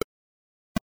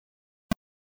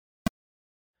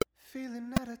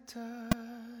Feeling out of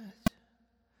touch,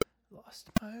 lost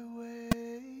my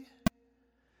way.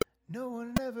 No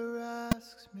one ever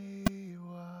asks me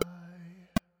why.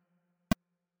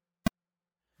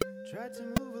 Tried to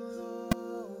move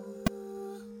along,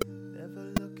 never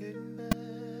looking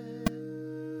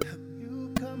back.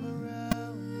 You come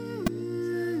around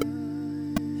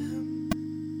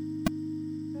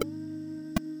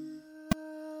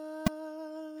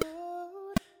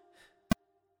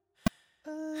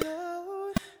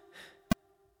alone,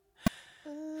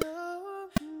 alone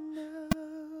now,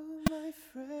 my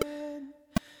friend.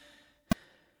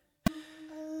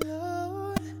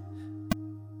 Alone,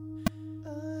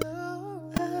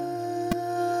 alone,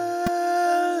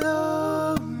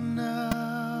 alone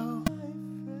now, my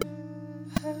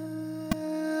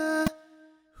friend.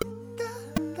 Da,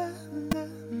 da, da,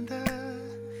 da,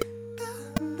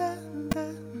 da, da, da, da,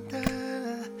 da,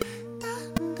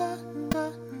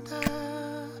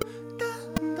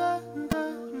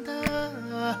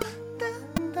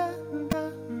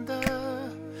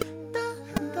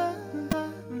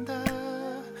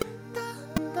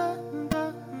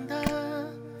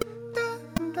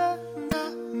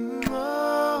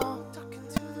 talking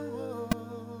to the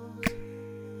walls,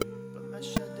 but my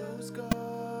shadow's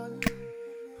gone.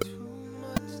 Too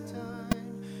much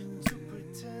time to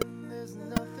pretend there's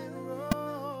nothing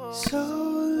wrong. So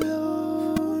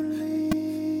lonely,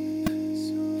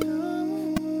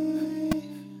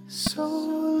 so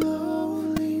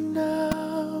lonely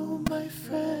now, my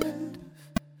friend.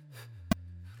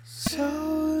 So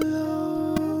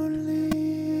lonely,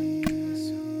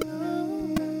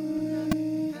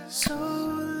 so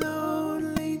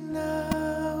lonely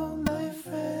now, my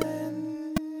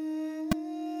friend.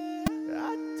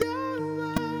 I don't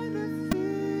wanna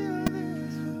feel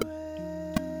this way.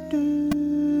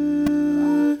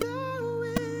 Although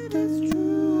it is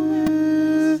true,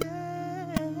 it's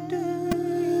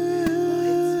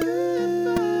good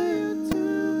for you to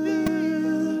be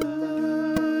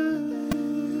alone,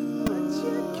 but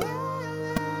you can't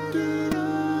let it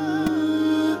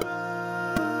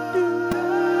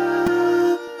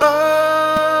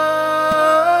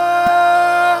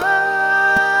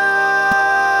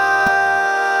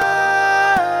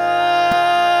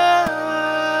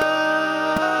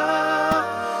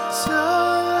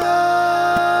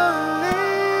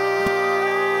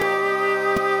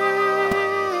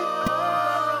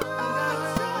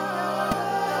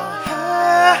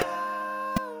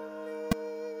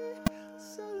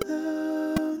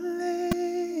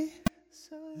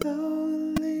so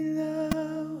lonely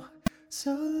now,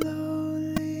 so lonely.